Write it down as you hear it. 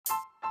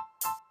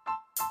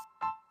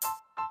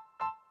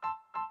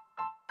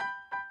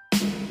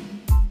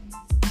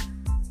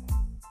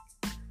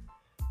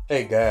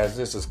Hey guys,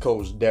 this is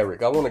Coach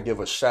Derek. I want to give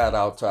a shout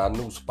out to our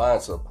new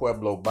sponsor,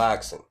 Pueblo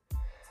Boxing.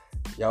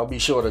 Y'all be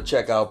sure to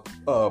check out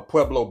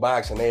Pueblo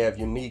Boxing. They have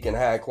unique and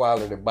high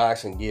quality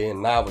boxing gear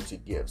and novelty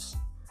gifts.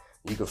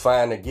 You can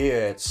find the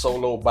gear at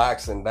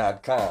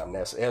soloboxing.com.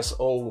 That's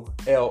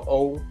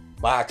SOLO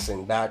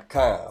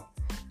boxing.com.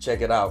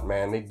 Check it out,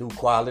 man. They do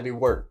quality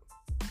work.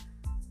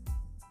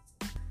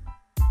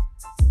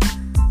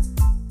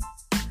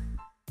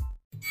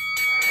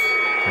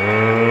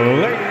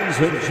 Ladies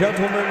and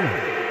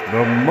gentlemen,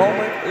 the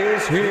moment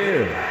is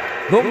here.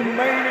 The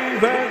main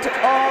event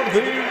of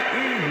the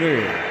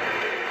evening.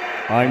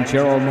 I'm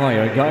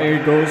Jeremiah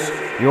Gallegos,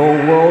 your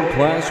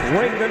world-class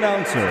ring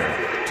announcer,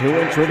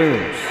 to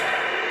introduce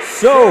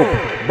Soap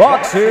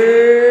Boxing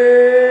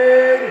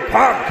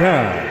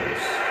Podcast.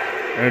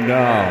 And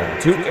now,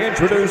 to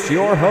introduce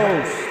your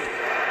host,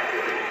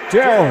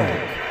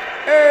 Derek,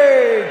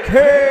 a.k.a.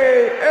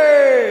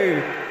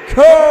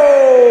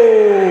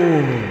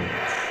 Coach.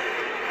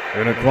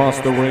 And across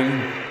the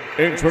ring,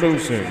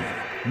 introducing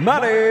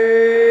Manny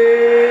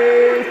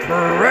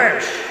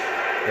Fresh.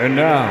 And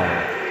now,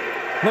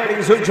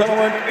 ladies and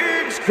gentlemen,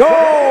 it's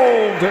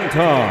golden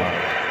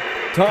time.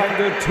 Time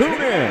to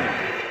tune in.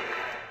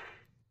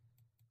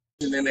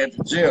 In at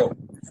the gym,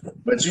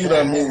 but you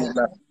done moved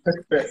now.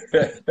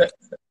 It's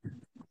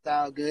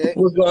all good.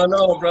 What's going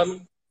on, brother?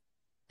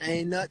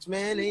 Ain't nuts,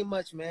 man. Ain't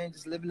much, man.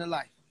 Just living the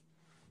life.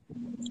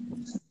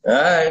 All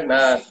right,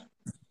 now.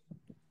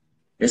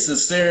 It's a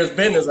serious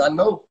business. I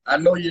know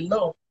you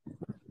know.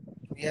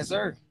 Yes,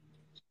 sir.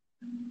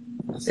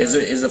 Yes, Is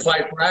sir. it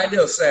fight Friday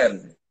or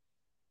Saturday?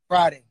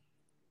 Friday?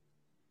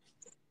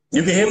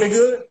 You can hear me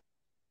good?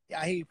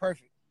 Yeah, I hear you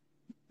perfect.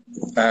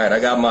 All right, I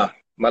got my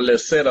little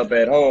setup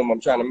at home.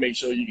 I'm trying to make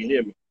sure you can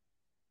hear me.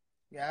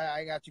 Yeah,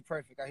 I got you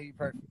perfect. I hear you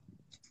perfect.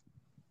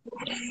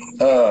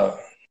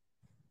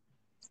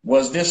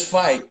 Was this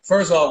fight,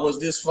 first off, was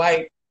this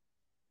fight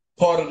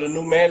part of the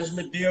new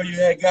management deal you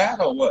had got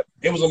or what?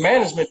 It was a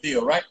management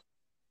deal, right?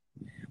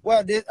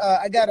 Well, this,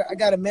 I got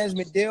a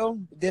management deal.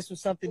 This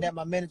was something that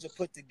my manager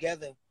put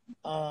together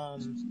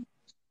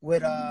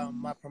with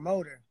my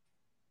promoter,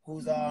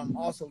 who's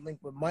also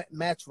linked with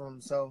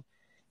Matchroom. So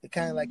it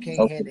kind of like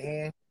came hand to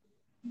hand.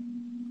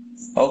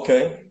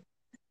 Okay.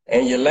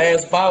 And your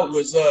last bout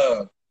was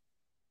the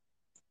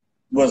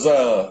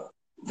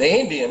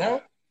Indian,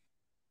 huh?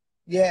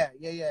 Yeah.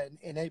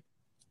 In April.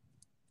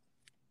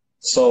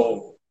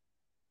 So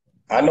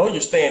I know you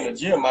stay in the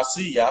gym. I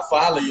see you. I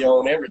follow you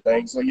on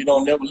everything, so you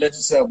don't never let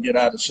yourself get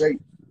out of shape.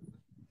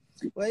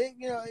 Well,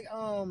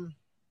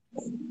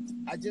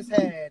 I just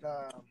had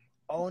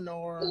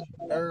ulnar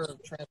nerve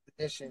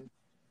transplantation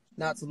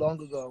not too long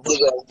ago.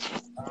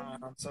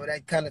 So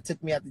that kind of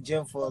took me out the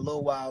gym for a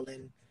little while,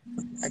 and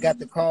I got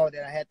the call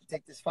that I had to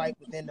take this fight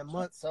within the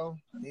month. So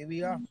here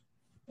we are.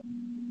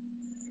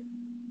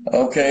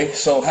 Okay,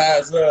 so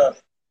how's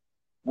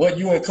what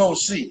you and Coach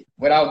see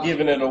without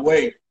giving it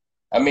away?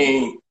 I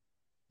mean,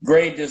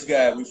 grade this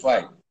guy we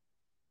fight.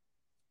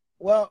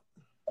 Well,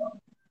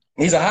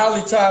 He's a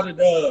highly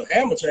touted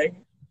amateur.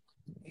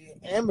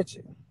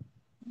 amateur.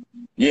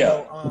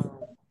 Yeah.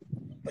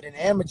 But in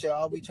amateur,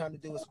 all we trying to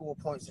do is score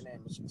points in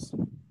amateurs.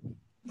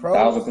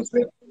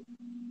 1,000%.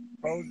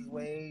 Pros is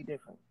way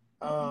different.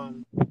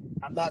 I'm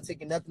not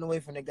taking nothing away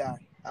from the guy.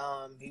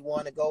 He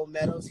won the gold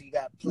medals. He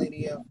got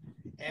plenty of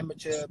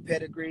amateur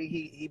pedigree.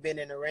 He been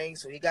in the ring,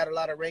 so he got a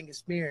lot of ring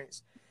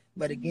experience.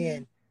 But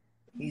again,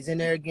 he's in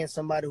there against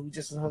somebody who's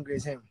just as hungry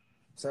as him.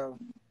 So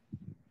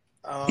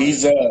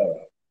He's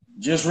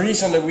just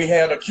recently we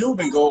had a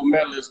Cuban gold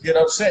medalist get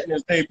upset in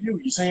his debut.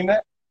 You seen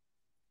that?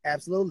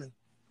 absolutely.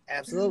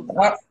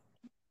 I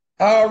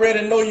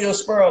already know you're a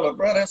spurler,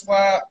 bro. That's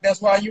why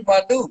you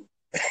my dude.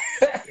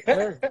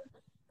 Sure.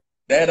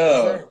 That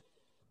Sure.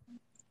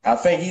 I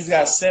think he's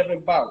got 7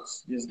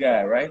 bouts, this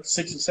guy, right?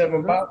 6 or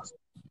 7 bouts.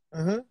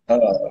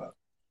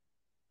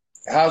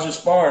 How's your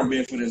sparring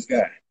been for this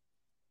guy?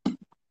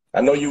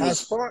 I know you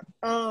was Like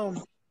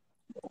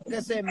I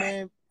said,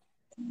 man,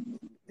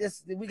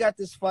 we got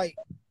this fight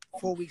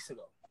 4 weeks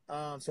ago.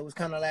 So it was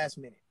kind of last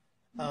minute.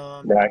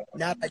 right.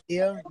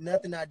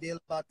 Nothing ideal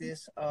about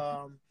this.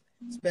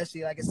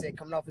 Especially like I said,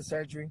 coming off of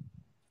surgery,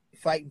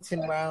 fighting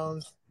 10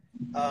 rounds,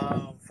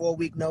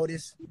 4-week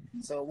notice.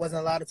 So it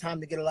wasn't a lot of time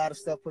to get a lot of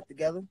stuff put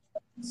together.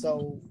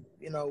 So,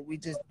 we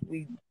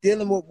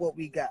dealing with what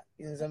we got.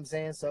 You know what I'm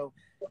saying? So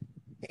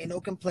ain't no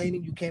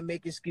complaining. You can't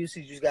make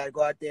excuses. You just gotta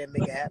go out there and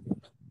make it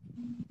happen.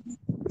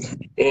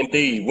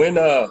 Indeed. When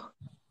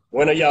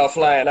are y'all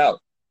flying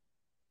out?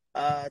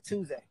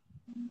 Tuesday.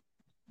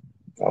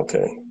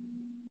 Okay.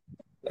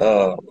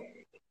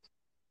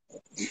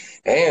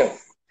 Damn.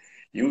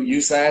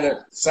 You signed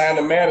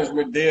a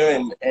management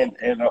deal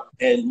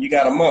and you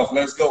got a month.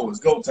 Let's go. It's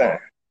go time.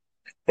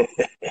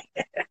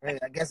 Hey,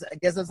 I guess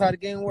that's how the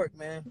game works,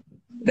 man.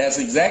 That's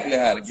exactly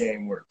how the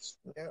game works.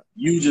 Yeah.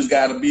 You just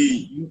got to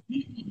be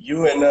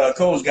you and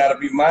Coach got to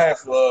be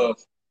mindful of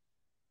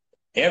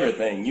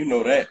everything. You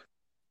know that.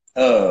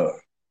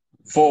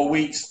 4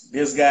 weeks.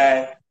 This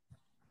guy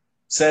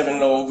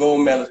 7-0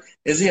 gold medal.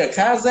 Is he a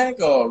Kazakh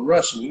or a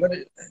Russian?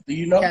 Do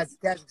you know?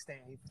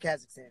 Kazakhstan.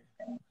 Kazakhstan.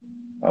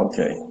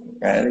 Okay.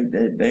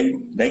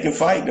 They can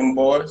fight them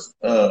boys.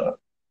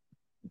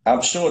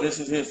 I'm sure this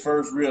is his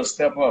first real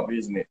step up,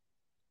 isn't it?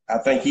 I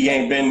think he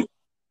ain't been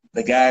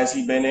the guys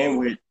he been in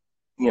with,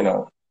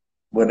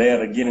 were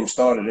there to get him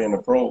started in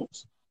the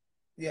pros.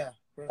 Yeah.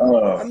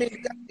 I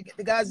mean,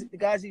 the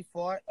guys he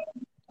fought,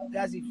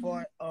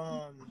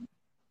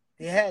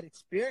 they had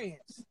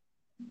experience,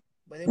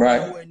 but they were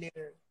nowhere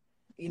near.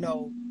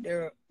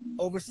 They're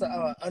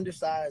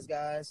undersized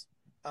guys.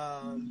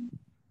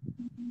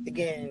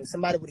 Again,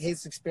 somebody with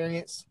his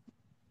experience.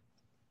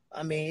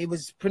 I mean, it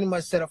was pretty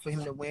much set up for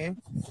him to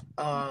win,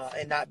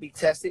 and not be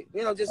tested.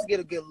 Just to get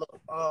a good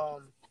look.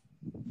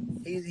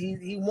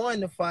 He won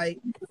the fight.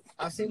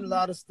 I've seen a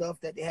lot of stuff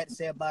that they had to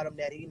say about him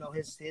that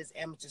his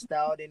amateur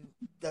style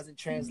doesn't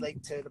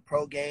translate to the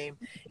pro game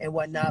and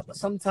whatnot. But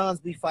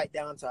sometimes we fight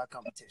down to our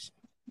competition.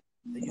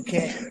 You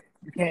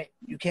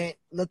can't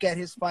look at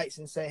his fights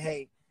and say,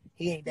 hey,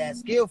 he ain't that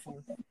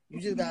skillful. You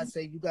just gotta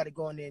say you gotta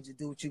go in there and just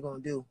do what you're gonna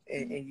do,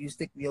 and you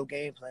stick to your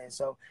game plan.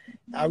 So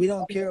we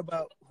don't care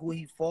about who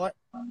he fought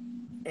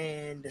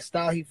and the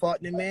style he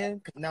fought in, man,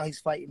 because now he's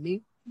fighting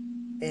me.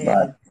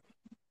 And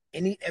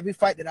every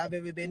fight that I've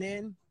ever been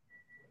in,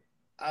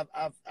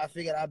 I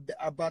figured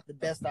I brought the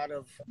best out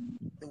of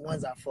the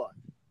ones I fought,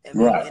 and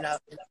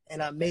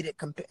I made it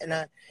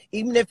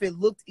even if it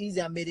looked easy,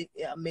 I made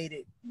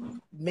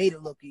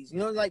it look easy.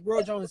 Like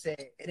Roy Jones said,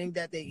 it ain't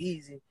that they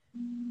easy.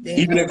 They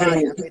ain't I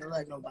made it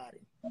like nobody.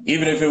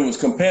 Even if it was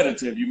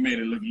competitive, you made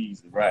it look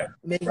easy, right?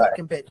 Made it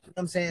competitive. You know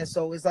what I'm saying?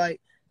 So it's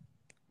like,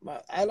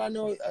 all I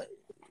know. I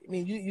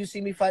mean, you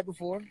see me fight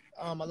before.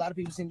 A lot of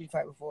people see me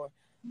fight before.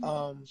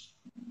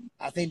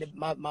 I think that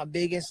my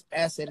biggest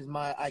asset is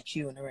my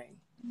IQ in the ring.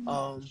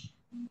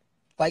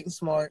 Fighting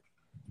smart,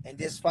 and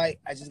this fight,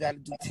 I just got to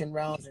do 10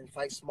 rounds and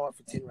fight smart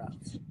for 10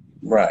 rounds.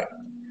 Right.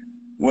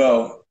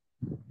 Well,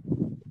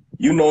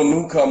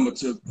 newcomer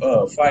to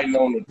fighting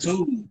on the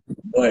tube,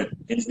 but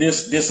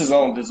this is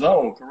on the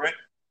zone, correct?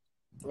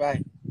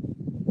 Right.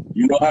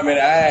 You know how many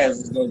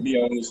eyes is going to be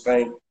on this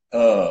thing,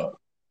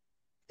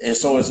 and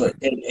so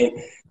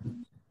and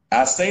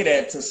I say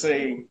that to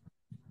say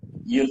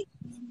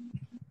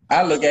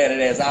I look at it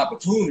as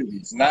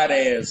opportunities, not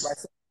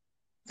as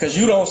because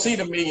you don't see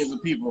the millions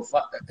of people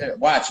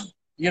watching.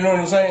 You know what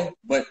I'm saying?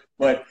 But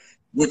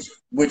which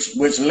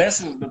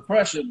lessens the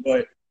pressure.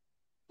 But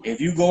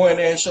if you go in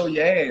there and show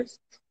your ass,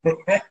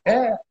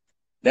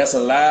 that's a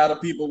lot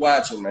of people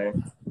watching,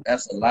 man.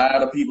 That's a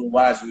lot of people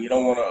watching. You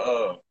don't want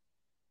to.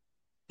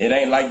 It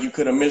ain't like you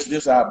could have missed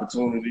this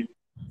opportunity.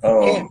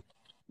 You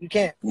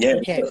can't. Yeah.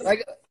 You can't.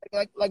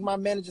 Like my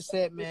manager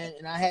said, man,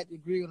 and I had to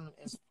agree with him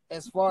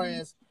as far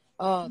as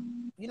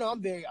I'm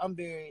very.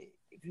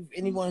 If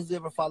anyone who's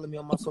ever followed me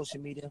on my social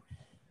media,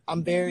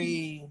 I'm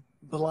very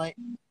blunt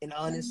and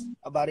honest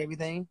about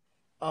everything.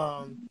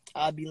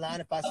 I'd be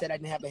lying if I said I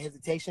didn't have a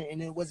hesitation,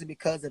 and it wasn't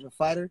because of the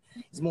fighter.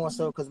 It's more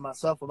so because of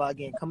myself about,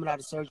 again, coming out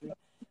of surgery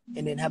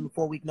and then having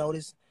 4-week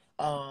notice.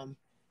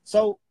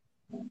 So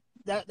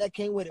that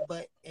came with it.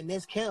 But in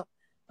this camp,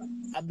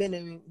 I've been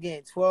in,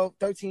 again,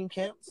 13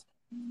 camps,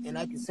 and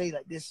I can say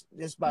like this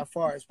by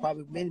far has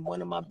probably been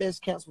one of my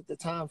best camps with the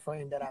time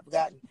frame that I've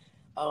gotten.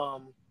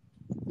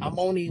 I'm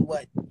only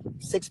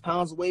 6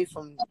 pounds away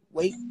from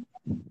weight.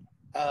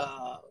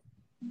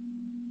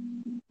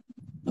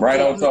 Right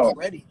on top.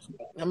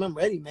 I'm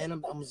ready, man.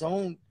 I'm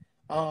zoned.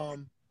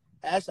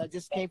 Actually, I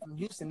just came from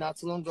Houston not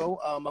too long ago.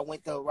 I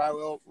went to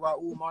Raul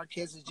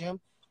Marquez's gym.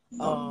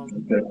 I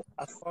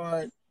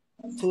sparred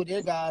 2 of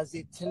their guys,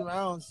 did 10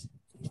 rounds.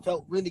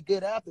 Felt really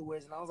good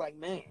afterwards, and I was like,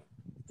 man,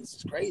 this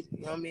is crazy.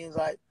 You know what I mean? It's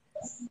like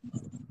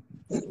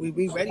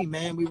we ready,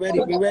 man. We ready.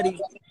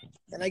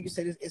 And like you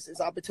said, it's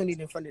opportunity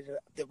in front of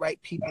the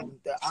right people,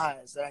 the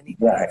eyes that I need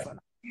to be in front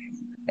of.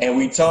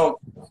 And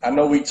I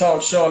know we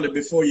talked shortly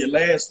before your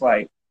last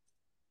fight,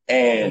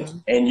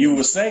 and you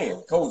were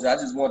saying, Coach, I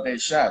just want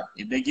that shot.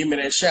 If they give me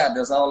that shot,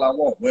 that's all I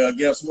want. Well,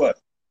 guess what?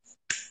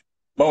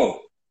 Boom.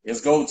 It's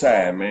go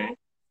time, man.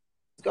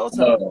 It's go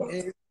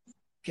time.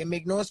 Can't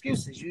make no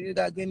excuses. You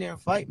got to get in there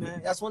and fight,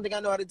 man. That's one thing I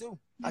know how to do.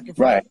 I can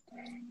fight.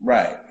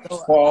 Right. So,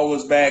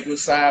 forwards,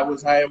 backwards,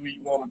 sideways, however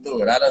you want to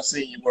do it. I done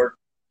seen you work.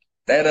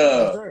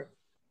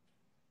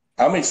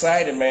 I'm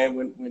excited, man.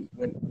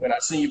 When I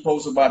seen you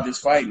post about this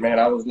fight, man,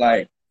 I was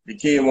like, the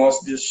kid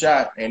wants this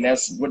shot, and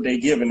that's what they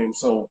giving him.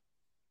 So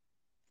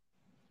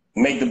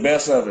make the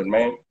best of it,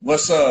 man.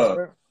 What's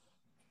your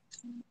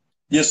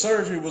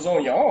surgery was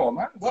on your arm?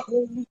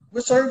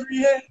 What surgery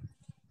you had?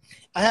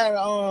 I had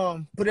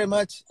pretty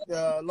much,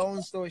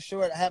 long story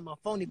short, I had my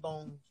phony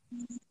bone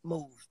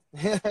moved.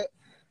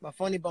 My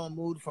funny bone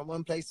moved from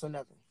one place to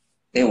another.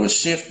 It was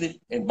shifted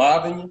and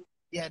bothering you?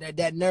 Yeah,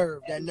 that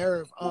nerve.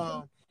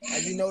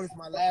 As you noticed,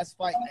 my last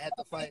fight, I had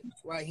to fight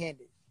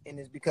right-handed, and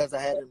it's because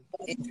I had an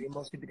injury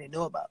most people didn't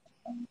know about.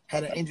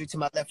 Had an injury to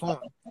my left arm,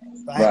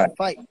 so I had to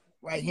fight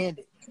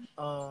right-handed,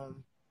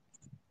 and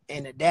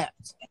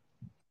adapt.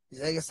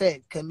 Like I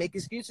said, couldn't make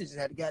excuses. Just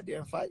had to get out there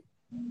and fight.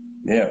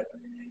 Yeah.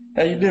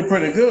 Hey, you did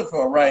pretty good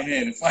for a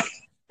right-handed fight.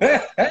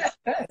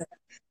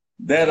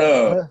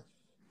 That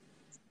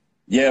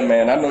yeah,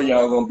 man. I know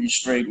y'all gonna be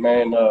straight,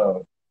 man.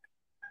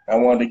 I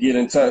wanted to get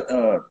in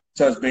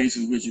touch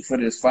bases with you for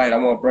this fight. I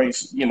want to bring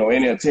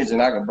any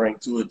attention I can bring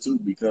to it too,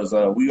 because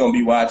we gonna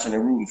be watching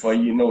and rooting for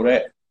you. You know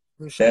that.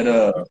 Appreciate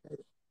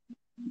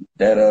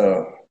That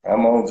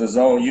I'm on the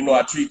zone. You know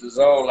I treat the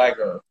zone like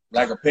a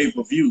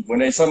pay-per-view. When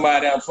there's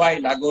somebody I'm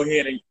fighting, I go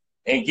ahead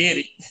and get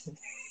it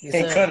Yes,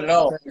 and sir. cut it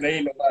off. Yes, When there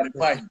ain't nobody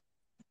fighting.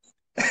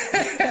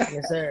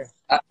 yes, sir.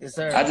 Yes,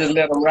 sir. I just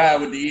let him ride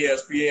with the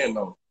ESPN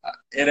though.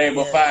 It ain't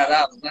but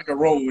 $5. I can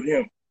roll with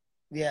him.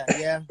 Yeah.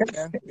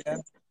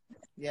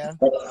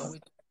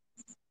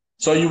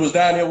 So you was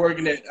down here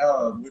working at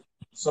with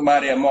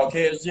somebody at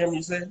Marquez Gym,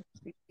 you said?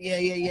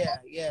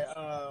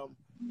 Yeah.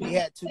 We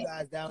had two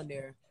guys down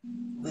there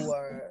who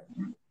are,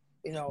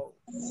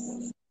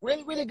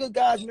 really, really good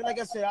guys. I mean, like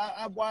I said,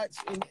 I watch,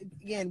 and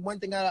again, one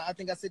thing I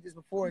think I said this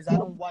before is I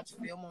don't watch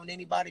film on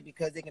anybody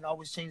because they can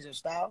always change their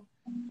style.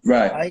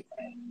 Right?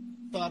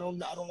 So I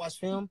don't watch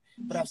film,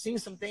 but I've seen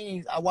some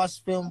things. I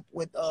watched film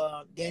with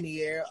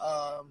Danny Air,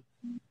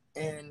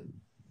 and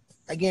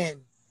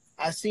again,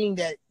 I've seen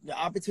that the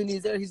opportunity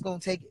is there. He's gonna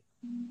take it,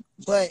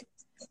 but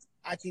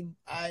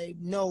I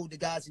know the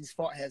guys he's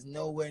fought has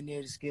nowhere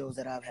near the skills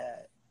that I've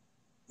had.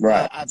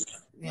 Right.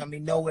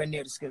 Nowhere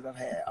near the skills I've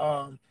had.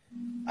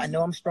 I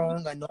know I'm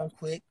strong. I know I'm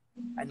quick.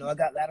 I know I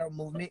got lateral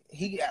movement.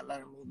 He got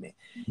lateral movement.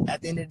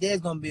 At the end of the day,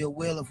 it's gonna be a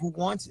will of who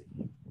wants it.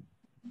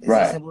 It's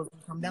as simple as it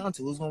come down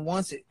to who's gonna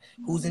want it,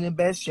 who's in the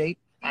best shape.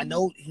 I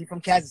know he's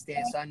from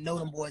Kazakhstan, so I know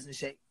them boys in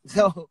shape.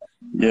 So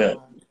yeah.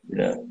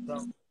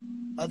 So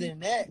other than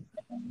that,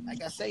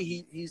 like I say,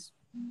 he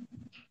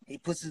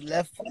puts his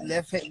left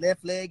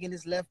leg in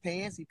his left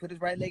pants. He put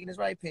his right leg in his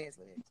right pants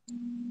leg.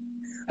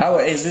 How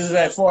is this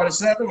at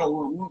 47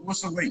 or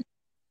what's the weight?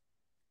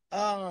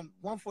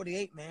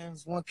 148, man.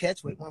 It's one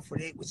catch weight,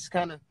 148, which is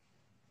kind of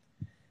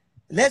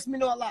lets me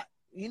know a lot.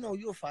 You know,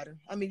 you're a fighter.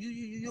 I mean,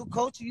 you're a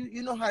coach.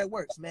 You know how it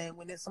works, man.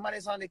 When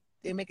somebody's on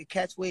they make a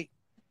catch weight,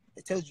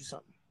 it tells you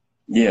something.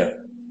 Yeah.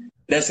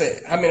 That's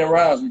it. How many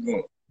rounds we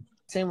going?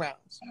 10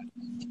 rounds.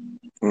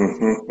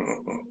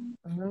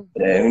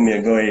 Yeah, we need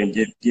to go ahead and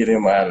get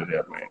him out of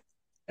there, man.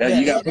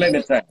 You got plenty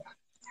of time.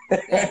 You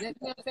know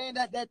what I'm saying?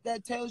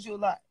 That tells you a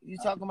lot. You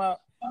talking about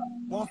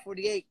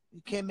 148,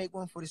 you can't make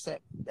 147.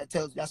 That's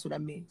what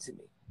that means to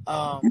me.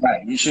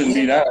 Right. He shouldn't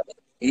be that.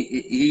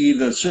 He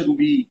either shouldn't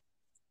be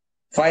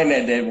fighting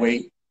at that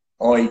weight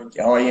or he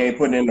ain't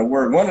putting in the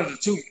work. One of the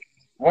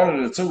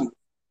two.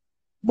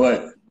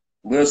 But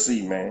we'll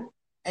see, man.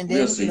 And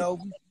then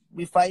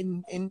we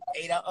fighting in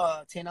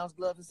 10-ounce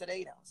gloves instead of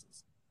 8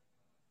 ounces.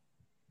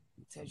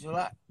 It tells you a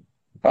lot.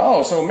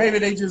 Oh, so maybe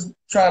they just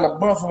trying to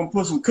buff him,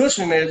 put some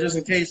cushion there just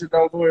in case it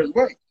don't go his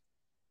way.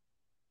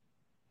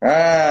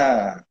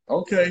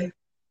 Okay.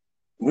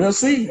 We'll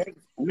see.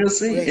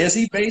 Is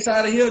he based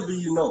out of here? Do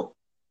you know?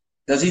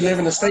 Does he live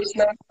in the States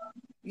now?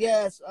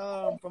 Yes.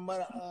 From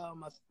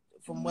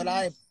what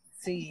I've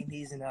seen,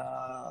 he's in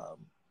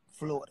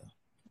Florida.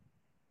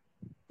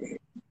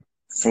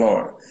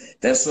 Florida.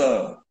 That's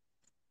the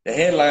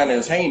headliner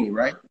is Haney,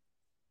 right?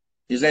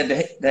 Is that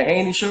the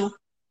Haney show?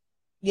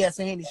 Yes,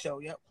 the Haney show.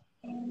 Yep.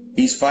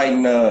 He's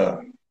fighting.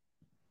 I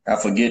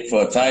forget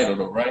for a title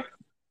though, right?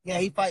 Yeah,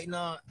 he fighting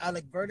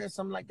Alec Berta,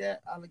 something like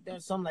that.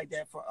 Something like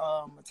that for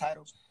a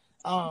title.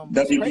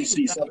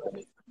 WBC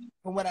something.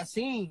 From what I've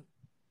seen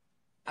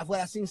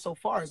so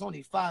far, it's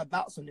only 5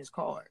 bouts on this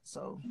card.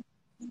 So.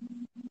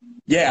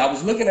 Yeah, I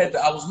was looking at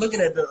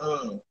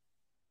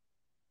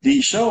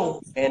the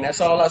show, and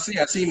that's all I see.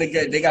 I seen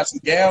they got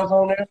some gals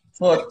on there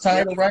for a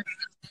title, right?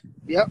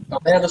 Yep.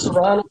 Amanda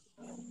Serrano.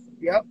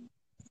 Yep.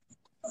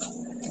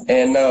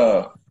 And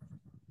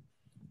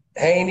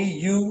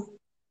Haney, it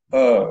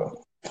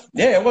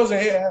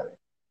wasn't.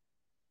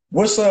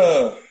 What's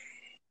I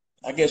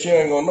guess you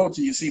ain't gonna know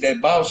till you see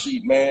that bout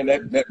sheet, man.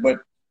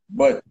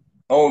 But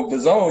on the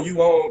zone,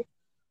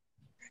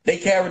 they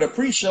carry the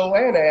pre-show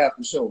and the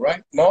after show,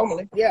 right?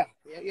 Normally. Yeah.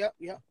 Yep.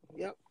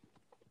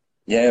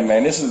 Yeah,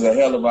 man, this is a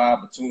hell of an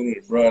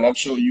opportunity, bro, and I'm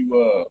sure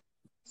you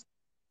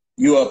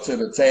up to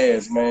the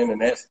task, man.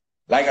 And that's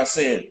like I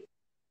said,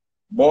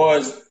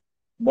 boys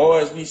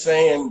be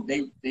saying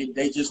they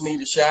just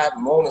need a shot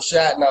and want a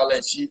shot and all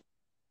that shit.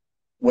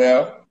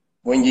 Well,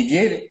 when you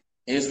get it,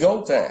 it's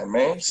go time,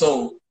 man.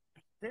 So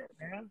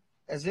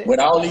that's it.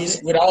 With all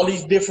these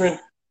different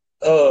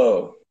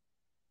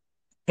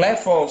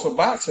platforms for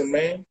boxing,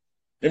 man,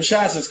 them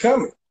shots is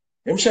coming.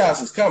 And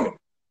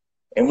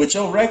with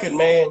your record,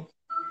 man,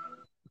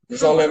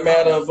 it's only a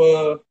matter of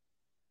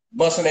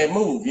busting that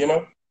move, you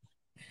know?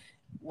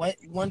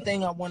 One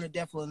thing I want to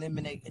definitely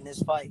eliminate in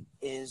this fight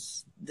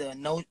is the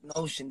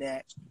notion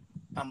that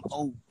I'm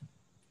old.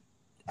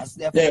 That's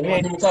definitely we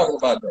ain't even talking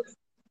about that.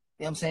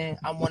 You know what I'm saying?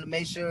 I want to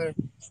make sure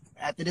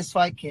after this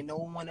fight, can no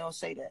one else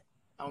say that.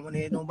 I don't want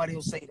to hear nobody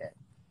else say that.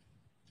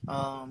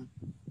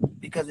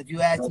 Because if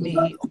you ask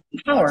me,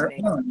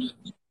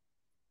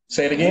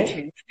 Say it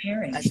again.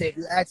 I said, if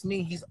you ask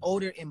me, he's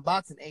older in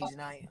boxing age than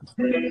I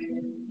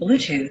am.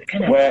 Bluetooth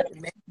connected. Well,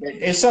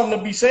 it's something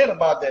to be said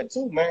about that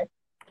too, man.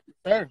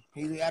 Sir,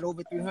 he had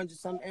over 300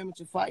 some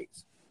amateur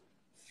fights.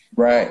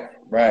 Right.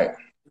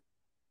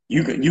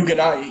 You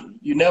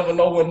never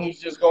know when he's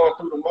just going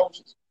through the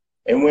motions,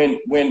 and when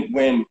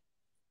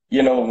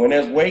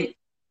there's weight,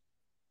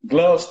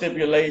 glove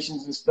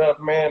stipulations and stuff,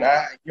 man.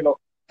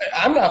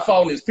 I'm not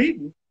faulting his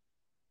people.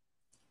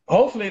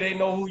 Hopefully they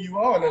know who you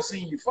are and they've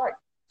seen you fight.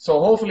 So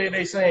hopefully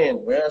they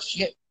saying, well,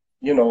 shit,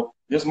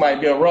 this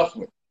might be a rough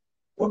one.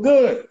 Well,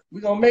 good.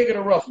 We're gonna make it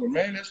a rough one,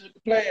 man. That's what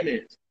the plan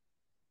is.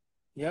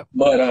 Yep.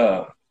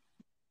 But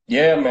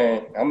yeah,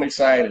 man, I'm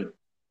excited.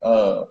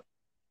 The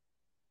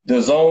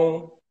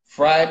Zone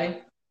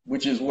Friday,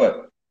 which is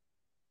what?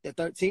 The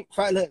 13th.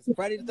 Friday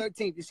the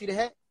 13th. You see the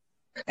hat?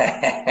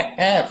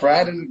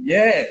 Friday,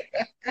 yeah.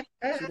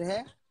 See the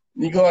hat?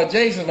 You going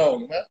Jason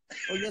on, huh?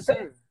 Oh, yes,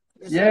 sir.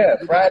 Yes, yeah,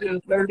 sir. Friday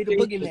the The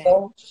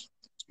 13th,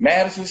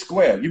 Madison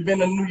Square. You been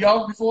to New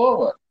York before or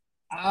what?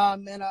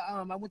 Man,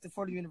 I went to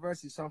Florida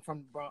University, so I'm from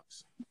the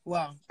Bronx.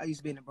 Well, I used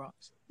to be in the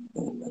Bronx.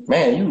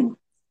 Man,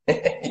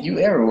 you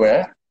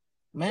everywhere.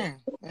 Man,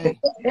 hey.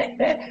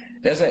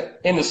 That's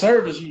it. In the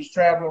service, you was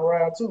traveling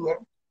around too, man.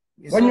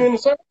 Yes, When you in the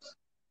service?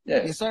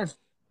 Yeah. Yes, sir.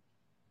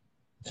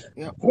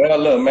 Yep. Well,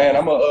 look, man,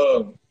 I'm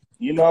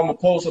a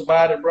post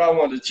about it, bro. I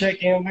wanted to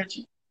check in with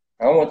you.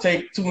 I don't want to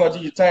take too much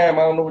of your time.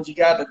 I don't know what you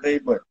got today,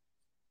 but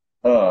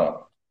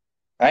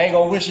I ain't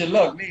gonna wish you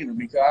luck neither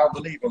because I don't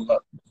believe in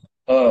luck.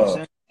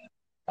 Yes,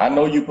 I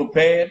know you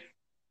prepared.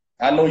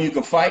 I know you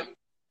can fight.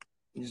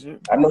 yes, sir.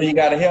 I know you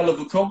got a hell of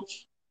a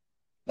coach.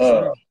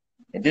 Yes,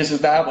 And this is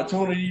the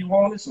opportunity you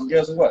wanted. So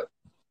guess what?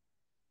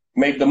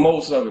 Make the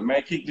most of it,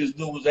 man. Kick this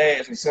dude's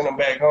ass and send him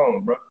back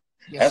home, bro.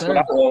 yes, That's sir. what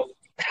I want.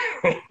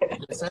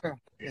 Yes, sir.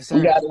 Yes, sir.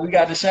 We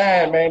got to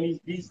shine, man.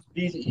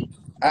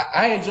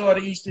 I enjoy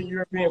the Eastern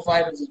European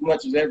fighters as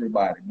much as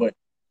everybody, but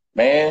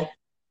man,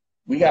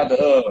 we got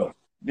the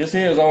this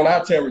here is on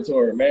our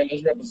territory, man.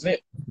 Let's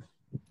represent.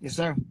 Yes,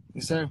 sir.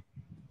 Yes, sir.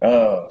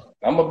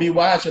 I'm gonna be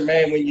watching,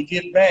 man. When you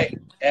get back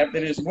after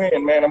this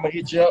win, man, I'm gonna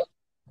hit you up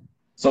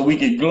so we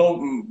can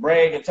gloat and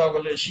brag and talk a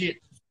little shit.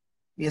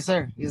 Yes,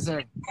 sir. Yes,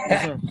 sir.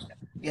 Yes, sir.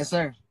 Yes,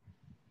 sir.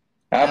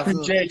 I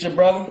appreciate you,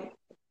 brother.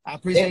 I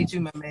appreciate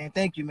you, my man.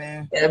 Thank you,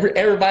 man.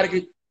 Everybody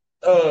could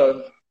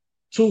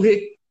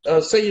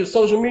say your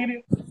social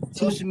media.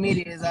 Social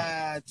media is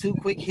 2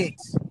 Quick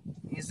Hicks.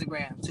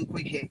 Instagram, 2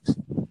 Quick Hicks.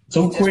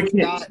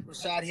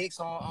 Reshard Hicks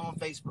on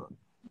Facebook.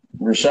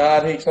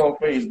 Reshard Hicks on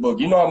Facebook.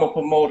 You know I'm gonna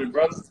promote it,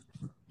 brother.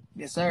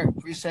 Yes, sir.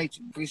 Appreciate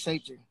you.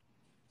 Appreciate you.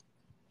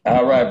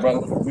 All right,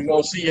 brother. We're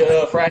gonna see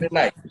you Friday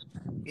night.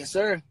 Yes,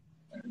 sir.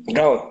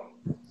 Go.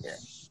 Yeah.